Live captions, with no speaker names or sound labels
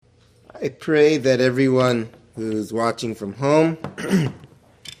I pray that everyone who's watching from home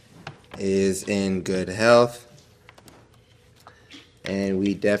is in good health. And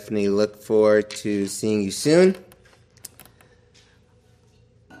we definitely look forward to seeing you soon.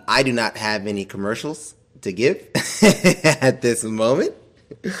 I do not have any commercials to give at this moment.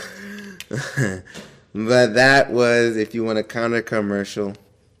 But that was, if you want a counter commercial,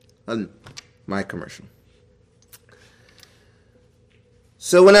 my commercial.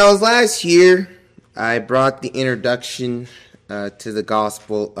 So when I was last here, I brought the introduction to the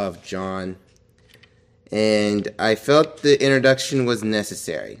Gospel of John. And I felt the introduction was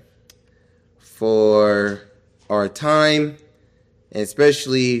necessary for our time, and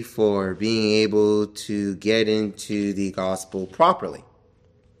especially for being able to get into the Gospel properly.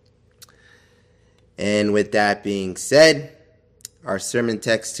 And with that being said, our sermon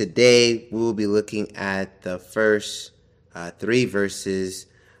text today, we will be looking at the first 3 verses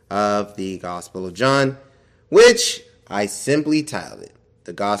of the Gospel of John, which I simply titled it,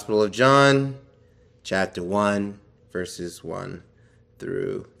 The Gospel of John, Chapter 1, verses 1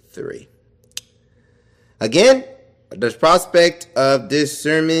 through 3. Again, the prospect of this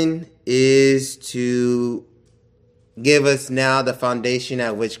sermon is to give us now the foundation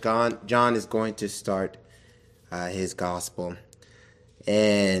at which John is going to start his gospel.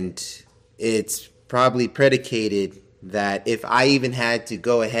 And it's probably predicated that if I even had to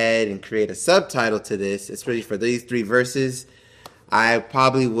go ahead and create a subtitle to this, especially for these 3 verses, I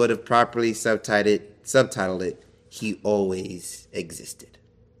probably would have properly subtitled it, He Always Existed.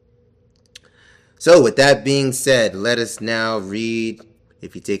 So with that being said, let us now read,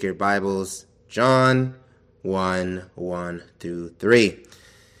 if you take your Bibles, John 1 through 3.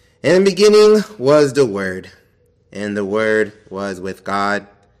 In the beginning was the Word, and the Word was with God,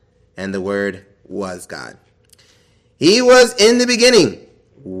 and the Word was God. He was in the beginning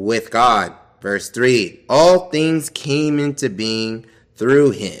with God. Verse 3, all things came into being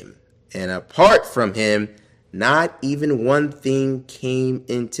through him, and apart from him, not even one thing came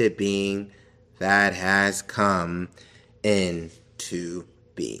into being that has come into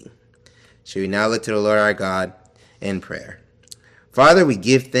being. Should we now look to the Lord our God in prayer? Father, we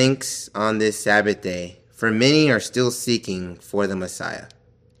give thanks on this Sabbath day, for many are still seeking for the Messiah,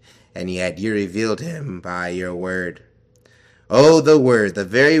 and yet you revealed him by your word. Oh, the word, the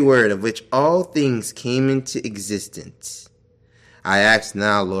very word of which all things came into existence. I ask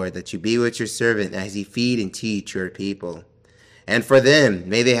now, Lord, that you be with your servant as he feed and teach your people. And for them,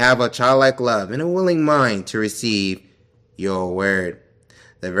 may they have a childlike love and a willing mind to receive your word,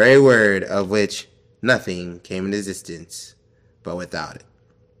 the very word of which nothing came into existence but without it.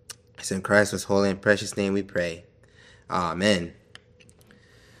 It's in Christ's holy and precious name we pray. Amen.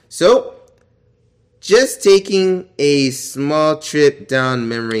 So, just taking a small trip down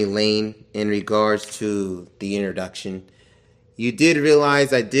memory lane in regards to the introduction, you did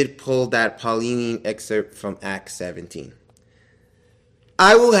realize I did pull that Pauline excerpt from Acts 17.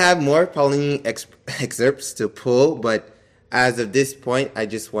 I will have more Pauline excerpts to pull, but as of this point, I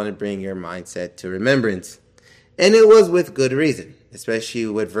just want to bring your mindset to remembrance. And it was with good reason, especially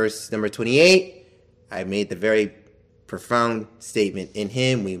with verse number 28. I made the very profound statement, in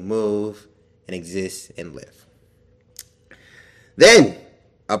him we move and exist and live. Then,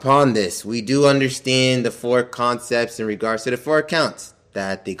 upon this, we do understand the 4 concepts in regards to the 4 accounts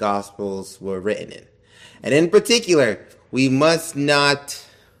that the Gospels were written in. And in particular, we must not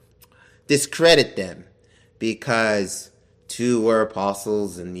discredit them because 2 were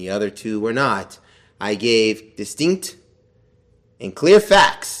apostles and the other 2 were not. I gave distinct and clear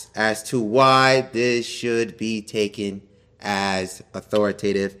facts as to why this should be taken as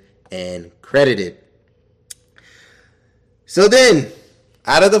authoritative and credited. So then,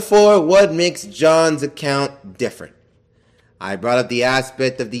 out of the 4, what makes John's account different? I brought up the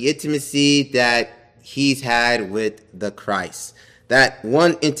aspect of the intimacy that he's had with the Christ. That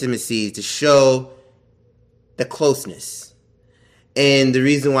one intimacy to show the closeness. And the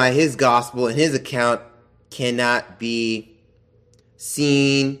reason why his gospel and his account cannot be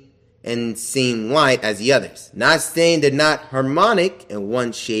seen in the same light as the others. Not saying they're not harmonic in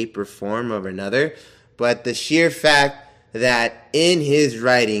one shape or form or another, but the sheer fact that in his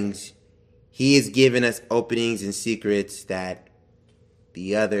writings, he has given us openings and secrets that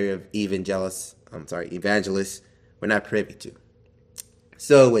the other evangelists were not privy to.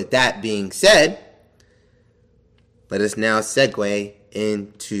 So with that being said, let us now segue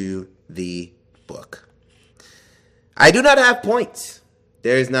into the book. I do not have points.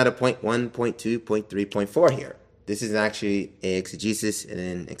 There is not a point 1, point 2, point 3, point 4 here. This is actually an exegesis and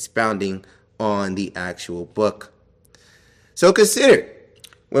an expounding on the actual book. So consider,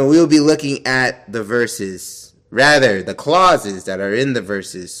 when we'll be looking at the verses, rather the clauses that are in the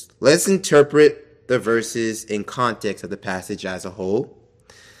verses, let's interpret the verses in context of the passage as a whole.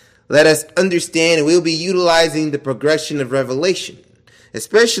 Let us understand, and we'll be utilizing the progression of revelation,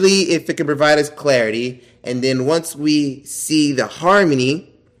 especially if it can provide us clarity. And then once we see the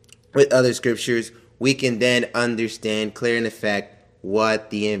harmony with other scriptures, we can then understand clear in effect what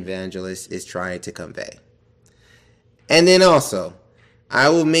the evangelist is trying to convey. And then also, I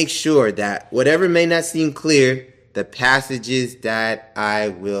will make sure that whatever may not seem clear, the passages that I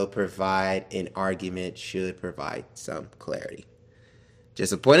will provide in argument should provide some clarity.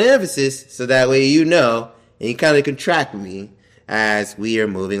 Just a point of emphasis, so that way you know, and you kind of can track me as we are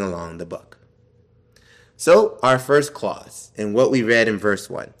moving along the book. So, our first clause, and what we read in verse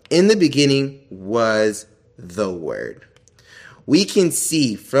 1. In the beginning was the Word. We can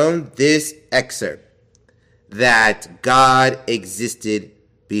see from this excerpt that God existed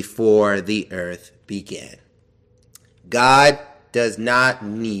before the earth began. God does not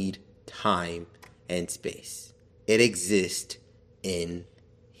need time and space. It exists in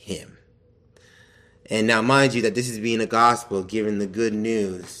Him. And now mind you that this is being a gospel, given the good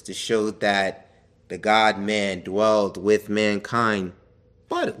news to show that the God-man dwelled with mankind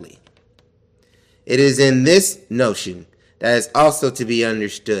bodily. It is in this notion that is also to be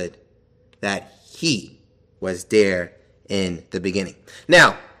understood that He was there in the beginning.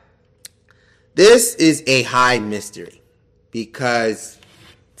 Now, this is a high mystery because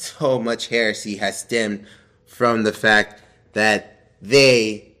so much heresy has stemmed from the fact that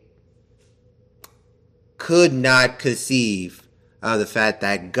they could not conceive of the fact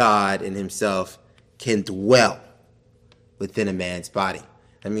that God in Himself can dwell within a man's body.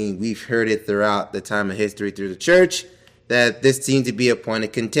 I mean, we've heard it throughout the time of history through the church that this seemed to be a point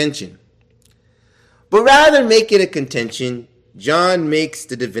of contention. But rather than make it a contention, John makes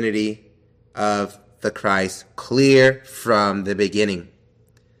the divinity of the Christ clear from the beginning.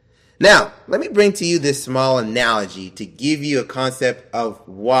 Now, let me bring to you this small analogy to give you a concept of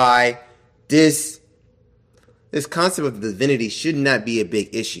why this concept of divinity should not be a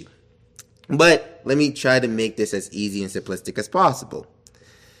big issue. But let me try to make this as easy and simplistic as possible.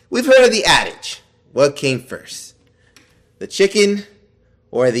 We've heard of the adage, what came first, the chicken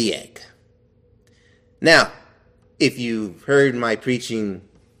or the egg? Now, if you've heard my preaching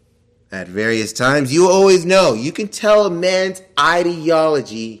at various times, you always know you can tell a man's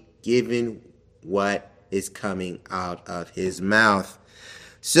ideology given what is coming out of his mouth.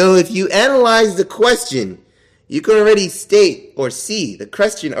 So if you analyze the question, you can already state or see the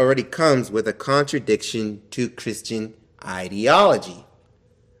question already comes with a contradiction to Christian ideology.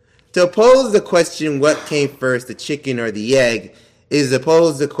 To pose the question, what came first, the chicken or the egg, is to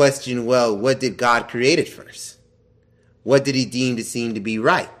pose the question, well, what did God create it first? What did He deem to seem to be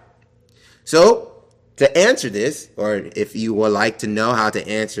right? So, to answer this, or if you would like to know how to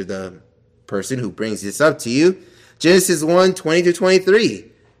answer the person who brings this up to you, Genesis 1:20-23.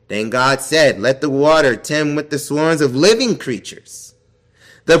 Then God said, let the water tempt with the swarms of living creatures.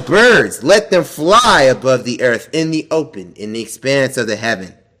 The birds, let them fly above the earth in the open, in the expanse of the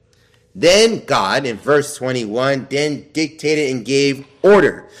heaven. Then God, in verse 21, then dictated and gave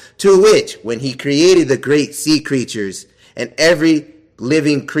order, to which, when He created the great sea creatures and every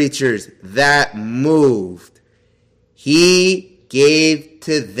living creatures that moved, He gave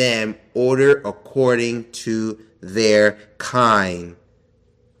to them order according to their kind.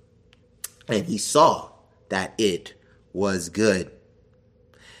 And He saw that it was good.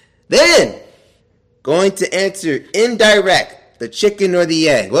 Then, going to answer indirect, the chicken or the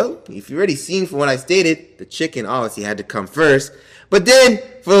egg. Well, if you've already seen from what I stated, the chicken obviously had to come first. But then,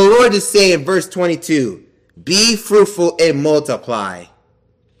 for the Lord to say in verse 22, be fruitful and multiply,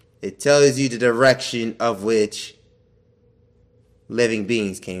 it tells you the direction of which living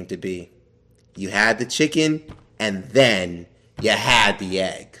beings came to be. You had the chicken, and then you had the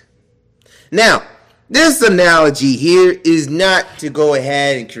egg. Now, this analogy here is not to go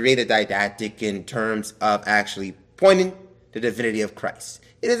ahead and create a didactic in terms of actually pointing the divinity of Christ.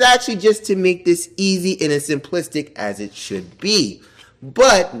 It is actually just to make this easy and as simplistic as it should be.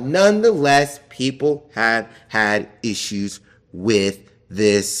 But nonetheless, people have had issues with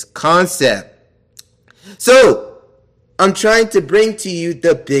this concept. So, I'm trying to bring to you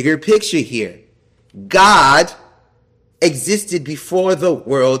the bigger picture here. God existed before the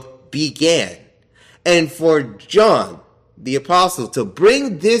world began. And for John, the apostle, to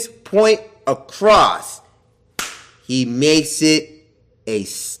bring this point across, he makes it a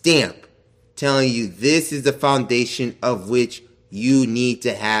stamp, telling you this is the foundation of which you need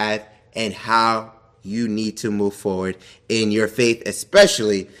to have and how you need to move forward in your faith,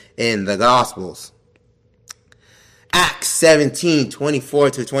 especially in the Gospels. Acts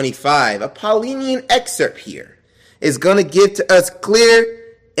 17:24-25, a Paulinian excerpt here, is going to give to us clear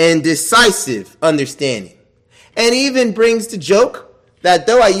and decisive understanding. And even brings the joke that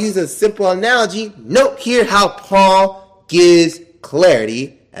though I use a simple analogy, note here how Paul gives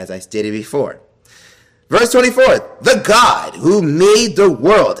clarity, as I stated before. Verse 24, the God who made the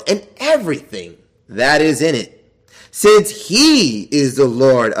world and everything that is in it, since he is the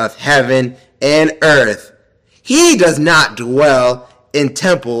Lord of heaven and earth, he does not dwell in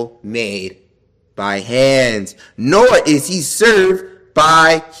temple made by hands, nor is he served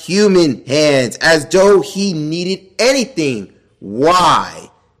by human hands, as though he needed anything.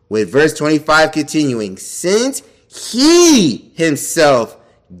 Why? With verse 25 continuing, since he himself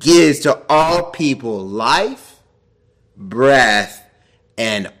gives to all people life, breath,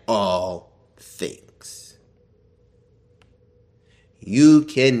 and all things. You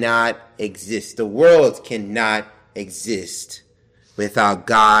cannot exist. The world cannot exist without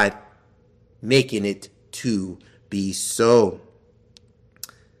God making it to be so.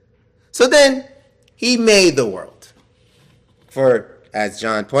 So then, he made the world. For, as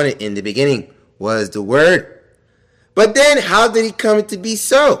John pointed in the beginning, was the Word. But then, how did he come to be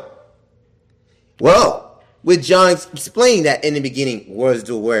so? Well, with John explaining that in the beginning was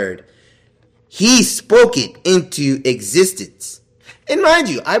the Word, he spoke it into existence. And mind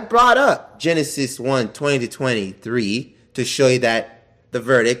you, I brought up Genesis 1:20-23 to show you that the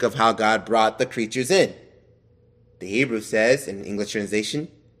verdict of how God brought the creatures in. The Hebrew says, in English translation,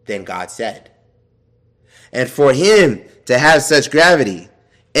 then God said. And for him to have such gravity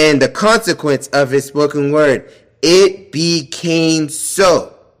and the consequence of his spoken word, it became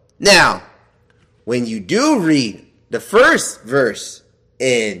so. Now, when you do read the first verse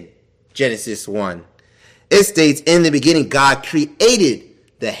in Genesis 1, it states, in the beginning, God created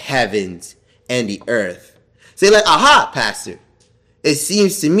the heavens and the earth. So you're like, aha, Pastor. It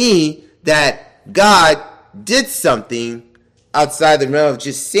seems to me that God did something outside the realm of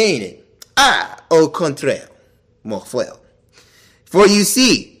just saying it. Au contraire, mon frère. For you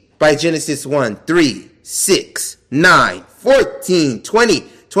see, by Genesis 1, 3, 6, 9, 14, 20,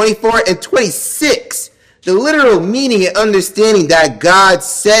 24, and 26, the literal meaning and understanding that God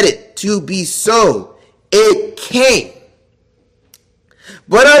said it to be so, it came.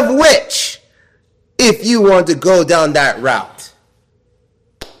 But of which, if you want to go down that route,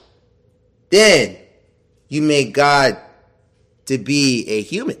 then you make God to be a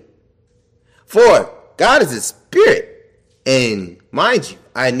human. For God is a spirit. And mind you,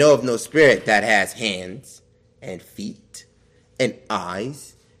 I know of no spirit that has hands and feet and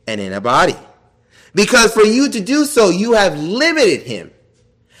eyes and in a body. Because for you to do so, you have limited him.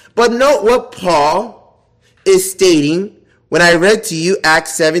 But note what Paul is stating when I read to you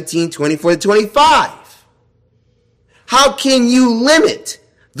Acts 17:24-25. How can you limit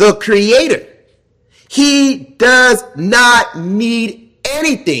the Creator? He does not need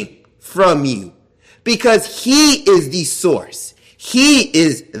anything from you because he is the source. He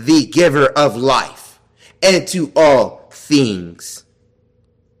is the giver of life and to all things.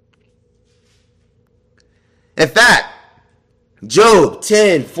 In fact, Job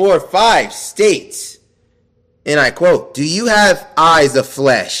 10:4-5 states, and I quote, do you have eyes of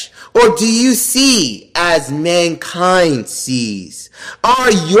flesh? Or do you see as mankind sees?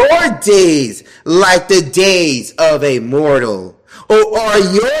 Are your days like the days of a mortal? Or are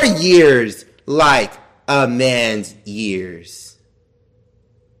your years like a man's years?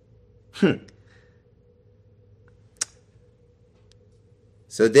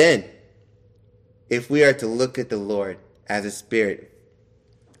 So then, if we are to look at the Lord as a spirit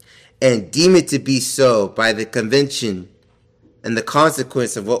and deem it to be so by the convention and the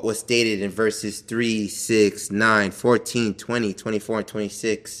consequence of what was stated in verses 3, 6, 9, 14, 20, 24, and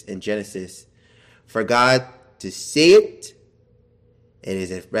 26 in Genesis, for God to say it, it is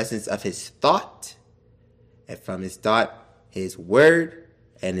the essence of his thought, and from his thought, his word,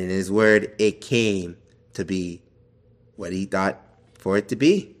 and in his word, it came to be what he thought for it to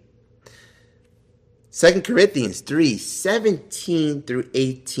be. 2 Corinthians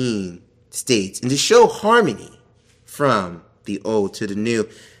 3:17-18 states, and to show harmony from the old to the new,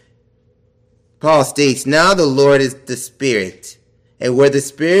 Paul states, now the Lord is the Spirit, and where the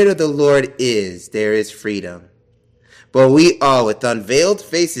Spirit of the Lord is, there is freedom. But we all with unveiled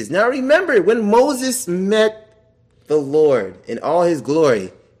faces. Now remember, when Moses met the Lord in all his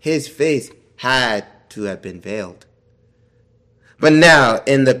glory, his face had to have been veiled. But now,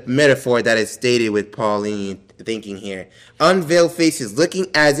 in the metaphor that is stated with Pauline thinking here, unveiled faces looking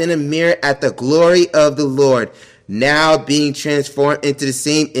as in a mirror at the glory of the Lord, now being transformed into the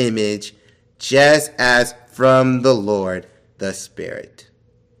same image, just as from the Lord, the Spirit.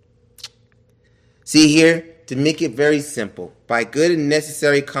 See here, to make it very simple, by good and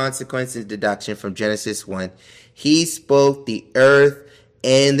necessary consequence and deduction from Genesis 1, he spoke the earth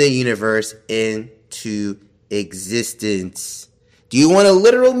and the universe into existence. Do you want a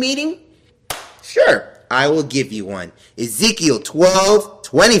literal meaning? Sure, I will give you one. Ezekiel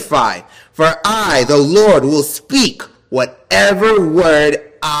 12:25. For I, the Lord, will speak whatever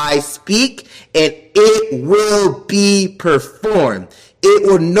word I speak, and it will be performed. It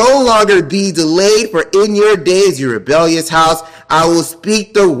will no longer be delayed, for in your days, you rebellious house, I will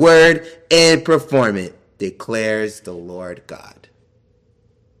speak the word and perform it, declares the Lord God.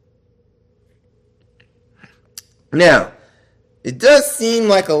 Now, it does seem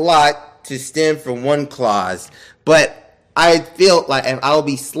like a lot to stem from one clause, but I feel like I'll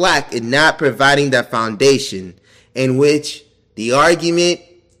be slack in not providing that foundation in which the argument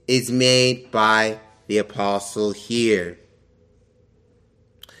is made by the apostle here.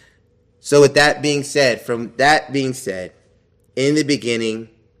 So with that being said, in the beginning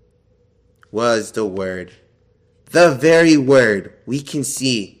was the Word. The very Word we can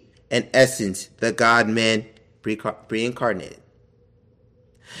see, in essence, the God-man pre-incarnated.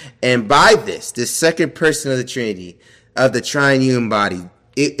 And by this, the second person of the Trinity, of the triune body,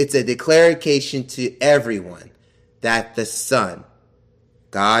 it's a declaration to everyone that the Son,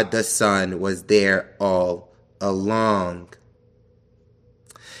 God the Son, was there all along.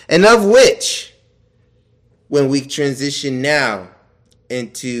 And of which, when we transition now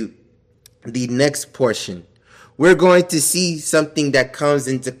into the next portion, we're going to see something that comes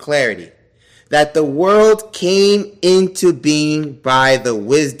into clarity. That the world came into being by the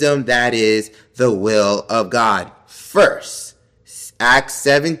wisdom that is the will of God. First, Acts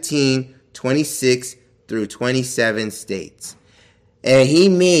 17:26 through 27 states, and he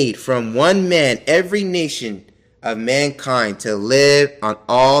made from one man every nation of mankind to live on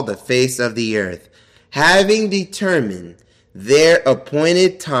all the face of the earth, having determined their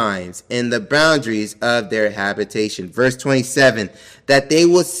appointed times and the boundaries of their habitation. Verse 27, that they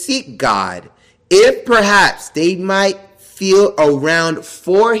will seek God, if perhaps they might feel around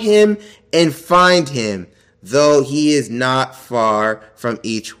for him and find him, though he is not far from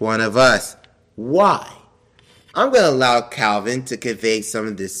each one of us. Why? I'm going to allow Calvin to convey some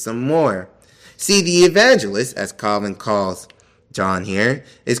of this some more. See, the evangelist, as Calvin calls John here,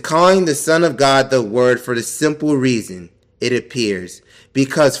 is calling the Son of God the Word for the simple reason, it appears,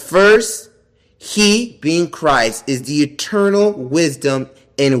 because first, he, being Christ, is the eternal wisdom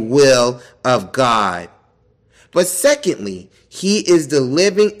and will of God. But secondly, he is the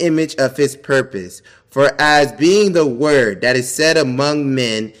living image of his purpose. For as being the Word that is said among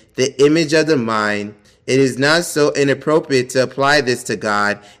men, the image of the mind, it is not so inappropriate to apply this to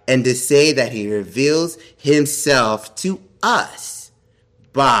God and to say that he reveals himself to us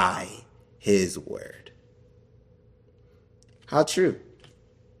by his word. How true.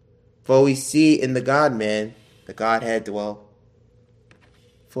 For we see in the God-man, the Godhead dwell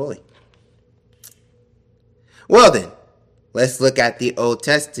fully. Well then, let's look at the Old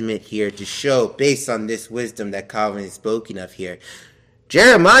Testament here to show, based on this wisdom that Calvin is spoken of here.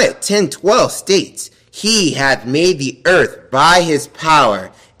 Jeremiah 10:12 states, he hath made the earth by his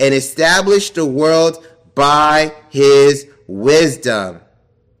power and established the world by his wisdom,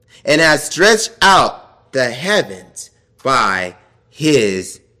 and hath stretched out the heavens by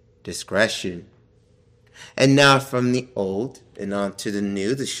his discretion. And now from the old and on to the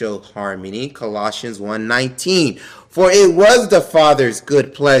new to show harmony, Colossians 1:19. For it was the Father's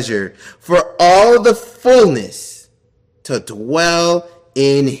good pleasure for all the fullness to dwell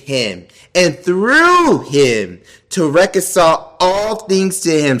in him, and through him to reconcile all things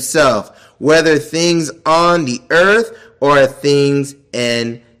to himself, whether things on the earth or things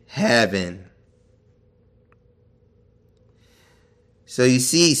in heaven. So you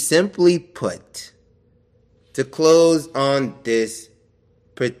see, simply put, to close on this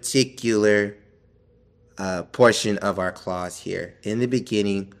particular portion of our clause here, in the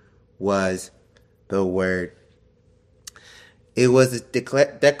beginning was the Word. It was a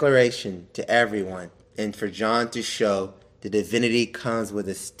declaration to everyone, and for John to show the divinity comes with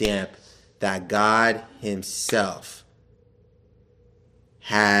a stamp that God himself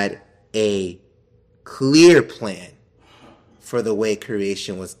had a clear plan for the way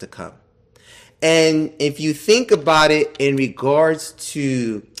creation was to come. And if you think about it in regards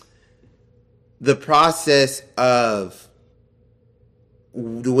to the process of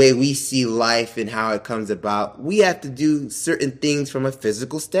the way we see life and how it comes about, we have to do certain things from a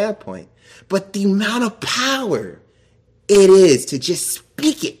physical standpoint. But the amount of power it is to just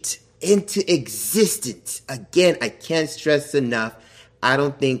speak it into existence. Again, I can't stress enough. I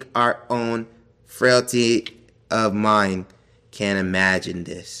don't think our own frailty of mind can imagine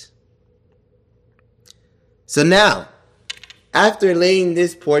this. So now, after laying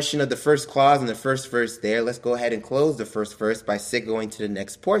this portion of the first clause and the first verse there, let's go ahead and close the first verse by going to the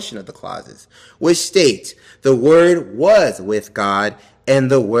next portion of the clauses, which states, the Word was with God,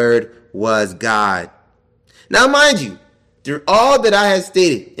 and the Word was God. Now, mind you, through all that I have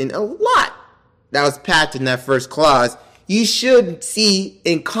stated, and a lot that was packed in that first clause, you should see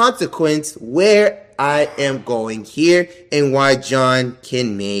in consequence where I am going here and why John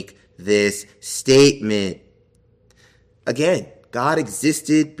can make this statement. Again, God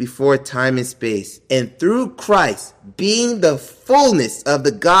existed before time and space, and through Christ, being the fullness of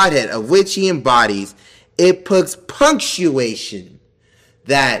the Godhead of which he embodies, it puts punctuation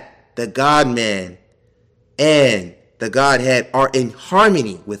that the God-man and the Godhead are in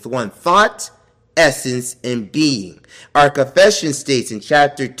harmony with one thought, essence, and being. Our confession states in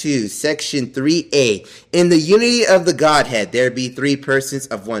chapter 2, section 3a, in the unity of the Godhead, there be three persons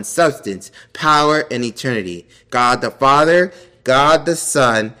of one substance, power, and eternity. God the Father, God the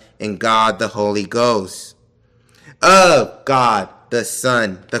Son, and God the Holy Ghost. Of God the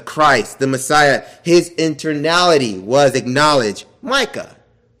Son, the Christ, the Messiah, his internality was acknowledged. Micah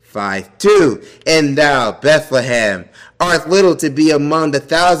 5:2, and thou, Bethlehem, art little to be among the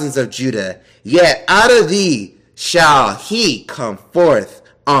thousands of Judah, yet out of thee shall he come forth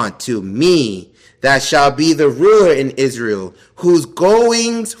unto me, that shall be the ruler in Israel, whose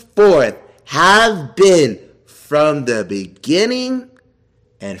goings forth have been from the beginning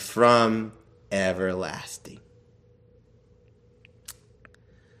and from everlasting.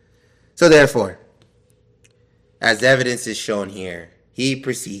 So therefore, as evidence is shown here, he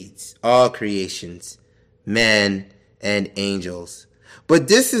precedes all creations, men and angels. But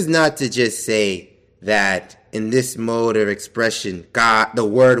this is not to just say that in this mode of expression, God, the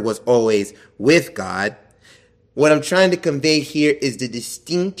Word was always with God. What I'm trying to convey here is the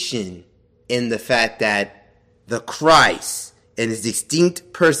distinction in the fact that the Christ and his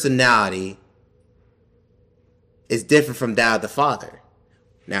distinct personality is different from that of the Father.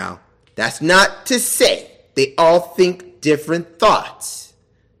 Now, that's not to say they all think different thoughts.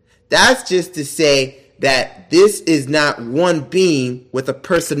 That's just to say that this is not one being with a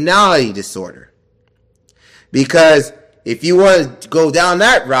personality disorder. Because if you want to go down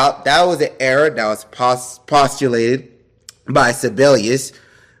that route, that was an error that was postulated by Sabellius,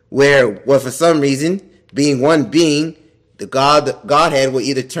 where for some reason, being one being, the Godhead will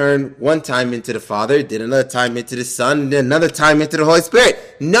either turn one time into the Father, then another time into the Son, and then another time into the Holy Spirit.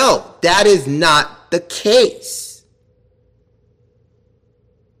 No, that is not the case.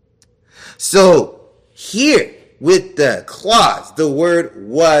 So here with the clause, the Word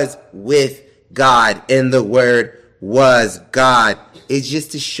was with God and the Word was God. It's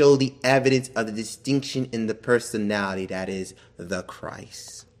just to show the evidence of the distinction in the personality that is the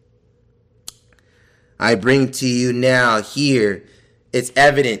Christ. I bring to you now here, it's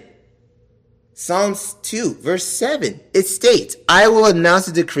evident. Psalms 2 verse 7, it states, I will announce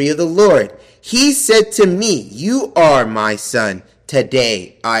the decree of the Lord. He said to me, you are my son.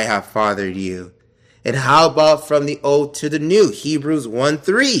 Today I have fathered you. And how about from the old to the new? Hebrews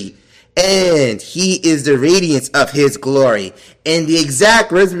 1:3. And he is the radiance of his glory and the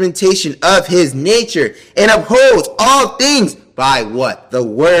exact representation of his nature, and upholds all things by what? The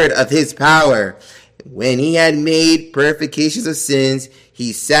word of his power. When he had made purifications of sins,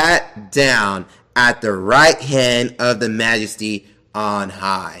 he sat down at the right hand of the majesty on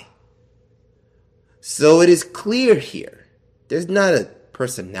high. So it is clear here. There's not a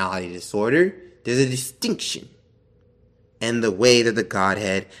personality disorder. There's a distinction in the way that the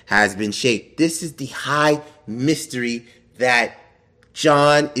Godhead has been shaped. This is the high mystery that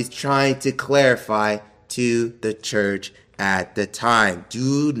John is trying to clarify to the church at the time.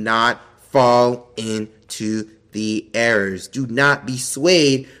 Do not fall into the errors. Do not be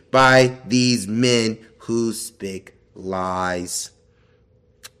swayed by these men who speak lies.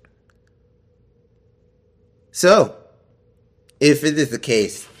 So, if it is the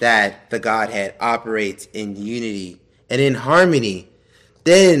case that the Godhead operates in unity and in harmony,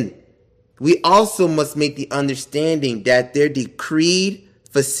 then we also must make the understanding that their decreed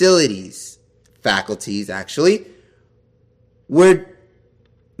faculties actually, were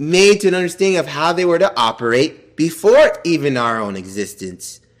made to an understanding of how they were to operate before even our own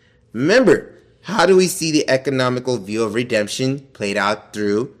existence. Remember, how do we see the economical view of redemption played out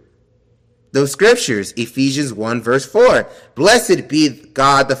through the scriptures? Ephesians 1 verse 4. Blessed be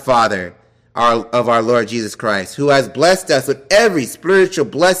God the Father of our Lord Jesus Christ, who has blessed us with every spiritual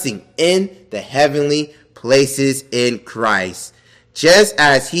blessing in the heavenly places in Christ, just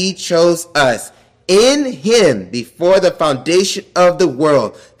as he chose us in him before the foundation of the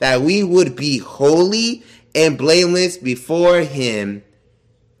world, that we would be holy and blameless before him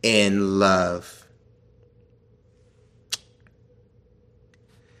in love.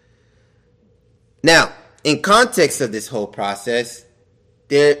 Now, in context of this whole process,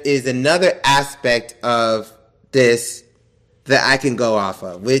 there is another aspect of this that I can go off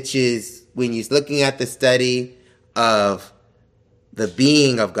of, which is when you're looking at the study of the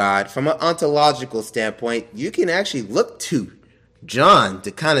being of God from an ontological standpoint, you can actually look to John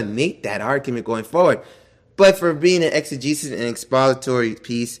to kind of make that argument going forward. But for being an exegesis and expository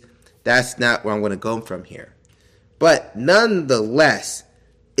piece, that's not where I'm going to go from here. But nonetheless,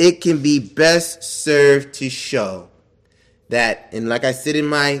 it can be best served to show that, and like I said in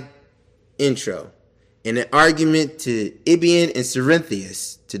my intro, in an argument to Ibian and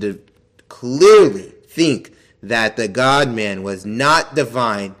Cerinthius to clearly think that the God-man was not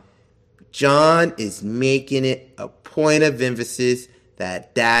divine, John is making it a point of emphasis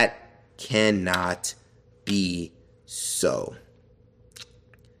that that cannot be so.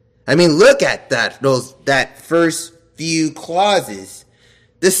 I mean, look at that first few clauses.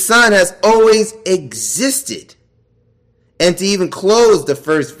 The Son has always existed. And to even close the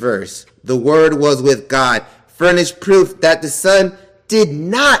first verse, the Word was with God, furnished proof that the Son did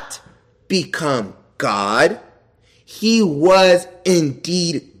not become God. He was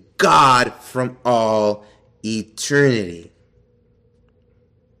indeed God from all eternity.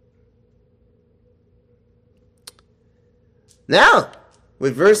 Now,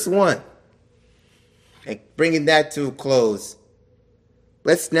 with verse 1, and bringing that to a close,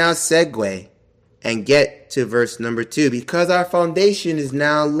 let's now segue and get to verse number 2, because our foundation is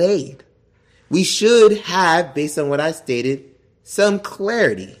now laid. We should have, based on what I stated, some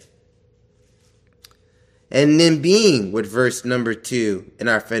clarity. And then being with verse number 2 and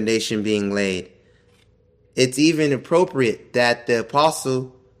our foundation being laid, it's even appropriate that the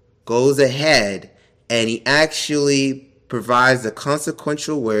apostle goes ahead and he actually provides the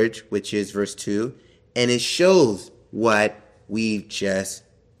consequential word, which is verse 2, and it shows what we've just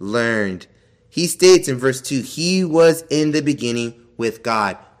learned. He states in verse 2, he was in the beginning with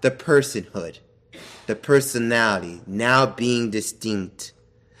God, the personhood, the personality, now being distinct.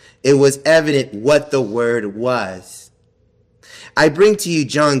 It was evident what the Word was. I bring to you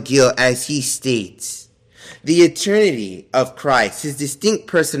John Gill as he states, the eternity of Christ, his distinct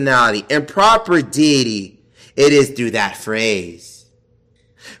personality and proper deity, it is through that phrase.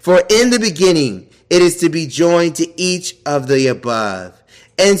 For in the beginning, it is to be joined to each of the above.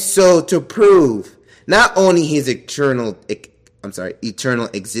 And so to prove not only his eternal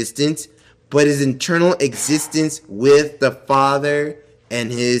existence, but his eternal existence with the Father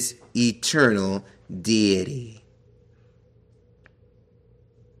and his eternal deity.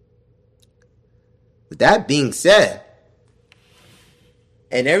 With that being said,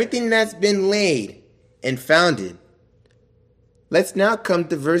 and everything that's been laid and founded, let's now come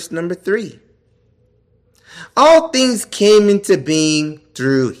to verse number 3. All things came into being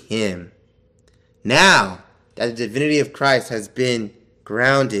through him. Now that the divinity of Christ has been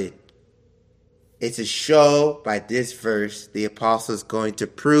grounded, it's a show by this verse the apostle is going to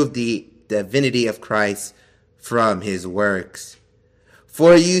prove the divinity of Christ from his works.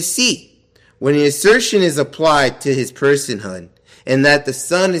 For you see, when the assertion is applied to his personhood, and that the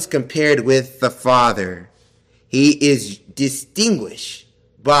Son is compared with the Father, he is distinguished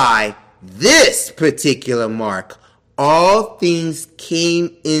by this particular mark. All things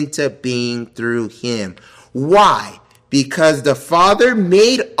came into being through him. Why? Because the Father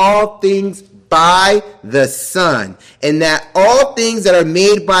made all things by the Son, and that all things that are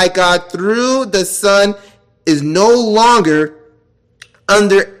made by God through the Son is no longer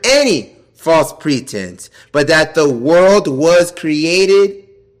under any false pretense, but that the world was created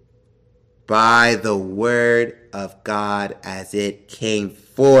by the Word of God as it came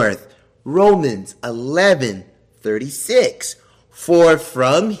forth. Romans 11:36. For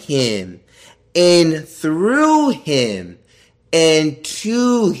from him and through him and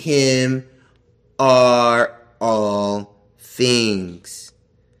to him are all things.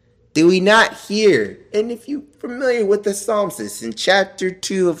 Do we not hear? And if you're familiar with the Psalmist in chapter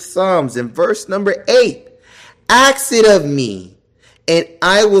 2 of Psalms in verse number 8, ask it of me, and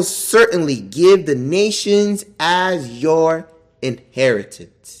I will certainly give the nations as your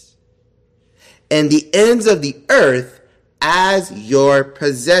inheritance, and the ends of the earth as your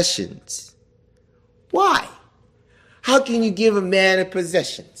possessions. Why? How can you give a man a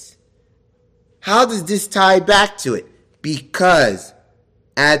possessions? How does this tie back to it? Because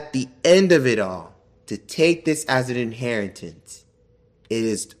at the end of it all, to take this as an inheritance, it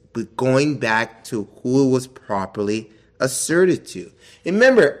is going back to who it was properly asserted to.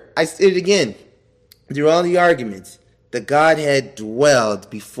 Remember, I said it again, through all the arguments, the Godhead dwelled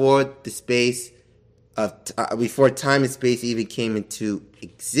before the space of before time and space even came into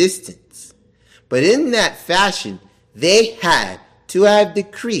existence. But in that fashion, they had to have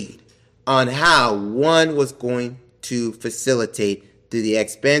decreed on how one was going to facilitate through the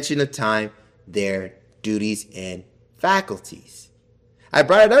expansion of time their duties and faculties. I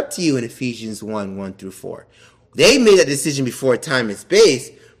brought it up to you in Ephesians 1:1-4. They made that decision before time and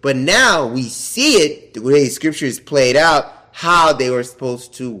space, but now we see it, the way Scripture is played out, how they were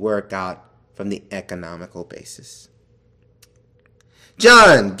supposed to work out from the economical basis.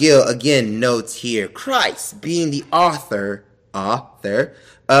 John Gill again notes here, Christ being the author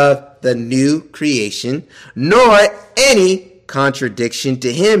of the new creation, nor any contradiction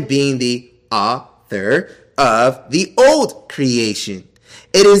to him being the author of the old creation.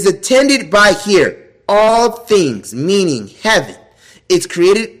 It is attended by here all things, meaning heaven, its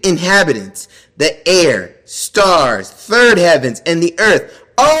created inhabitants, the air, stars, third heavens, and the earth,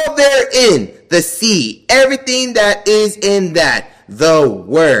 all therein, the sea, everything that is in that, the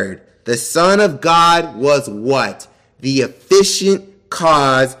Word, the Son of God, was what? The efficient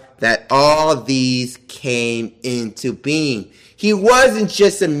cause that all these came into being. He wasn't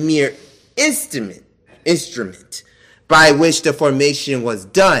just a mere instrument by which the formation was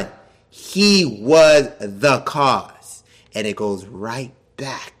done. He was the cause. And it goes right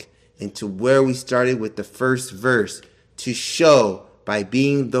back into where we started with the first verse, to show by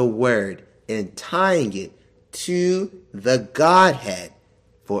being the Word and tying it to the Godhead,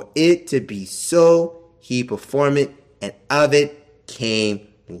 for it to be so, he performed it, and of it came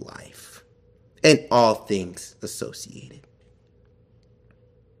life, and all things associated.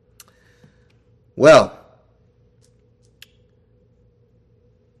 Well,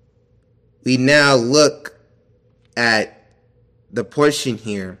 we now look at the portion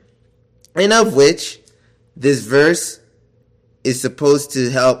here, and of which this verse is supposed to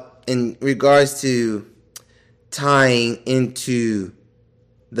help in regards to tying into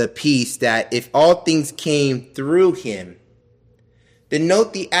the piece that if all things came through him, then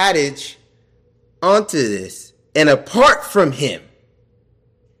note the adage onto this, and apart from him,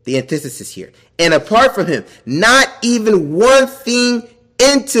 the antithesis here, and apart from him, not even one thing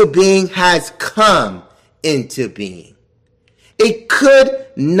into being has come into being. It could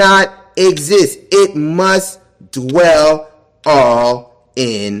not exist. It must dwell all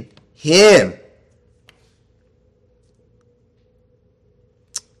in him.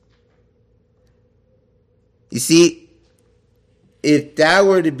 You see, if that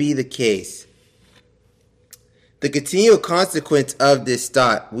were to be the case, the continual consequence of this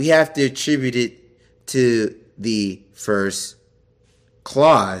thought, we have to attribute it to the first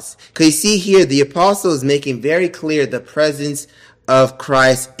clause. Because you see here, the apostle is making very clear the presence of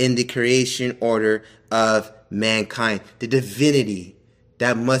Christ in the creation order of mankind, the divinity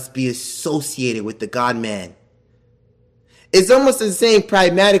that must be associated with the God-man. It's almost the same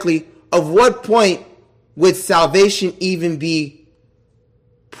pragmatically, of what point would salvation even be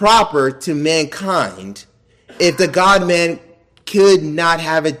proper to mankind if the God-man could not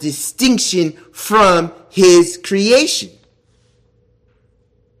have a distinction from his creation?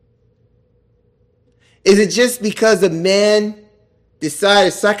 Is it just because a man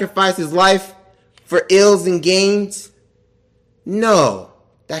decided to sacrifice his life for ills and gains? No,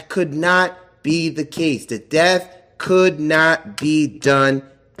 that could not be the case. The death could not be done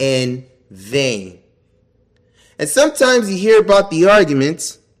in vain. And sometimes you hear about the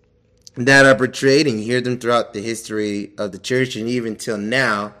arguments that are portrayed, and you hear them throughout the history of the church and even till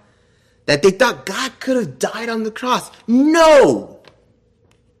now, that they thought God could have died on the cross. No!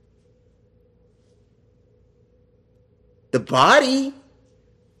 The body.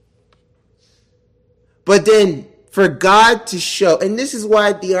 But then for God to show, and this is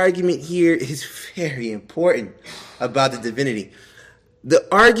why the argument here is very important about the divinity. The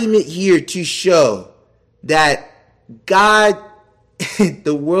argument here to show that God,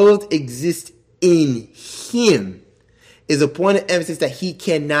 the world exists in him, is a point of emphasis that he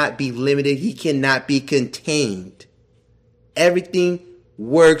cannot be limited, he cannot be contained. Everything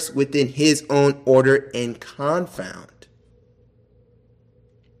works within his own order and confound.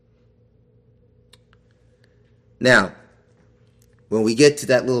 Now, when we get to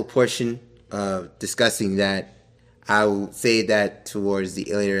that little portion discussing that. I will say that towards the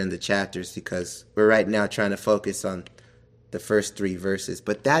later in the chapters because we're right now trying to focus on the first 3 verses.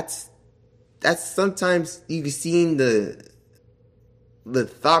 But that's sometimes you've seen the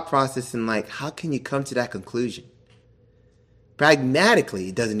thought process and like, how can you come to that conclusion? Pragmatically,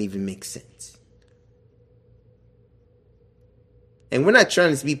 it doesn't even make sense. And we're not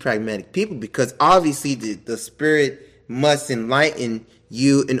trying to be pragmatic people because obviously the Spirit must enlighten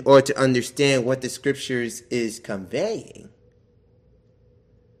you in order to understand what the scriptures is conveying.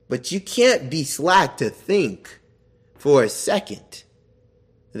 But you can't be slack to think for a second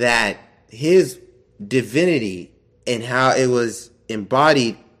that his divinity and how it was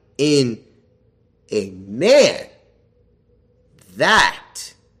embodied in a man,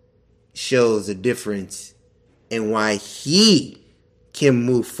 that shows a difference in why he can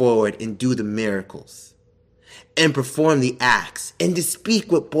move forward and do the miracles and perform the acts and to speak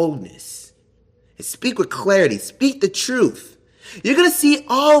with boldness and speak with clarity, speak the truth. You're going to see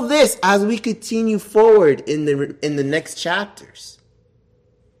all this as we continue forward in the next chapters.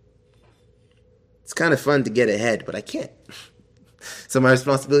 It's kind of fun to get ahead, but I can't. So my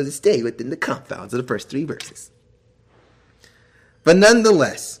responsibility is to stay within the confounds of the first 3 verses. But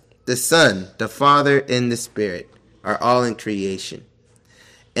nonetheless, the Son, the Father, and the Spirit are all in creation.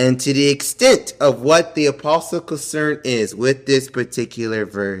 And to the extent of what the apostle concern is with this particular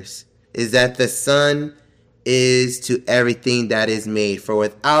verse is that the Son is to everything that is made. For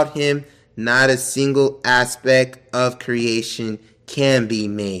without him, not a single aspect of creation can be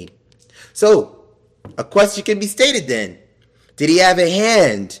made. So, a question can be stated then. Did he have a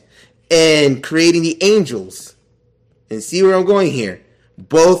hand in creating the angels? And see where I'm going here.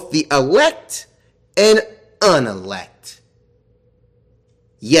 Both the elect and unelect.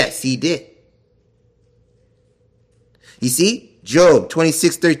 Yes, he did. You see, Job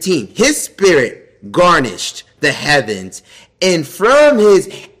 26:13, his spirit garnished the heavens, and from his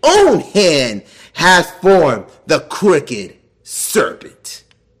own hand hath formed the crooked serpent.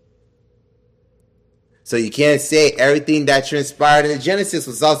 So you can't say everything that transpired in Genesis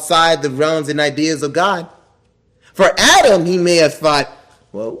was outside the realms and ideas of God. For Adam, he may have thought,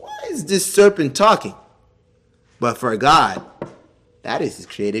 well, why is this serpent talking? But for God, that is his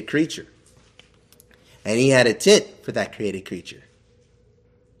created creature. And he had a tent for that created creature.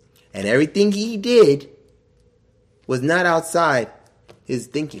 And everything he did was not outside his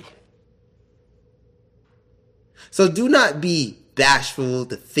thinking. So do not be bashful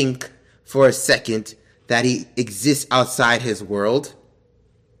to think for a second that he exists outside his world.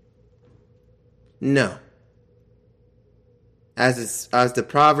 No. As the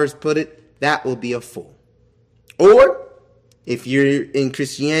Proverbs put it, that will be a fool. Or, if you're in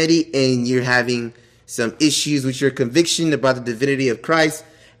Christianity and you're having some issues with your conviction about the divinity of Christ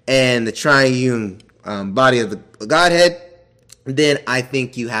and the triune body of the Godhead, then I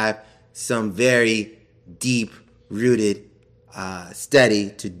think you have some very deep-rooted study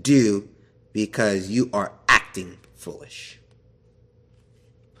to do because you are acting foolish.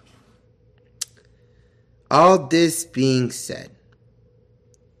 All this being said,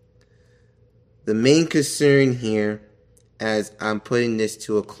 the main concern here, as I'm putting this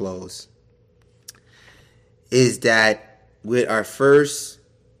to a close, is that with our first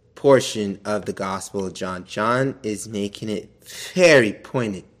portion of the Gospel of John, John is making it very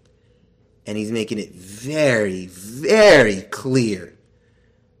pointed, and he's making it very, very clear,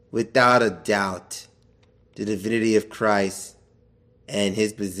 without a doubt, the divinity of Christ and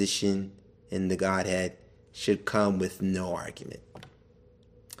his position in the Godhead should come with no argument.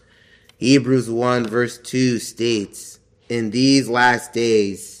 Hebrews 1 verse 2 states, "In these last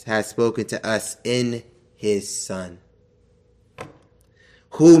days has spoken to us in his Son,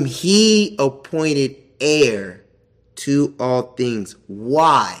 whom he appointed heir to all things."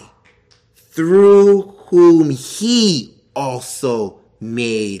 Why? Through whom he also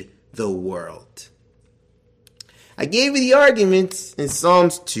made the world. I gave you the arguments in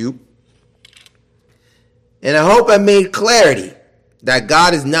Psalms 2. And I hope I made clarity that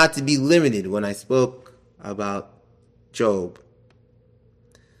God is not to be limited when I spoke about Job.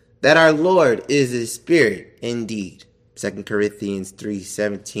 That our Lord is a spirit indeed. 2 Corinthians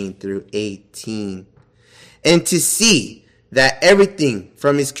 3:17 through 18. And to see that everything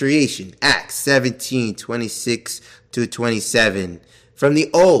from his creation, Acts 17:26 to 27. From the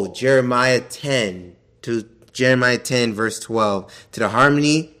old, Jeremiah 10 verse 12, to the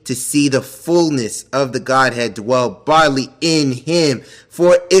harmony, to see the fullness of the Godhead dwell bodily in him,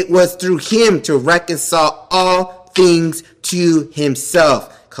 for it was through him to reconcile all things to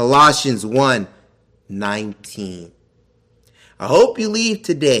himself. Colossians 1:19. I hope you leave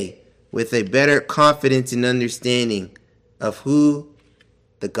today with a better confidence and understanding of who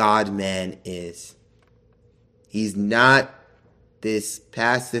the God-man is. He's not this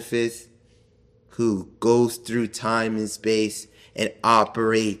pacifist who goes through time and space and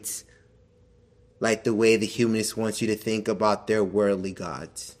operates like the way the humanist wants you to think about their worldly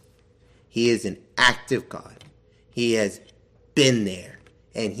gods. He is an active God. He has been there,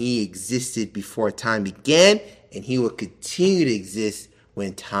 and he existed before time began, and he will continue to exist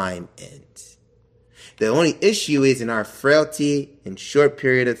when time ends. The only issue is in our frailty and short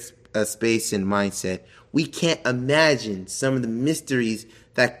period of space and mindset, we can't imagine some of the mysteries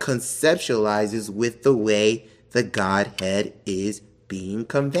that conceptualizes with the way the Godhead is being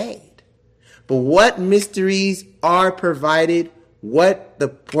conveyed. But what mysteries are provided, what the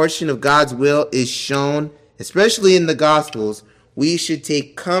portion of God's will is shown, especially in the Gospels, we should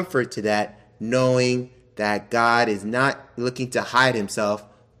take comfort to that, knowing that God is not looking to hide himself,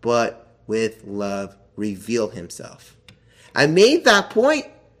 but with love reveal himself. I made that point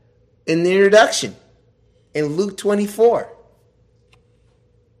in the introduction in Luke 24.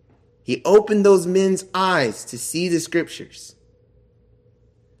 He opened those men's eyes to see the scriptures.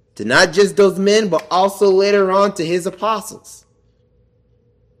 To not just those men, but also later on to his apostles.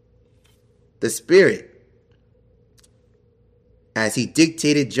 The Spirit, as he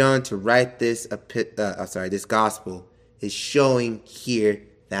dictated John to write this gospel, is showing here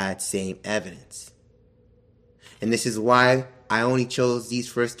that same evidence. And this is why I only chose these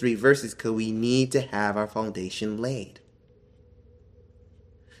first 3 verses, because we need to have our foundation laid.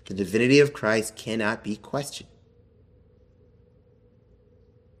 The divinity of Christ cannot be questioned.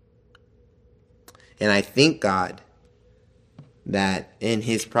 And I thank God that in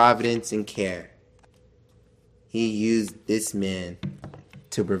his providence and care, he used this man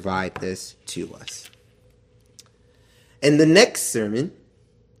to provide this to us. In the next sermon,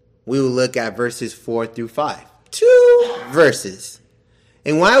 we will look at verses 4 through 5. 2 verses.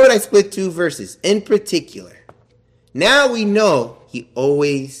 And why would I split 2 verses? In particular, now we know he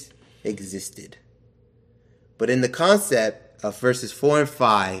always existed. But in the concept of verses 4 and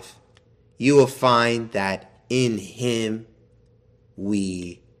 5, you will find that in him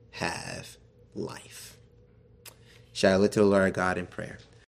we have life. Shall I look to the Lord our God in prayer?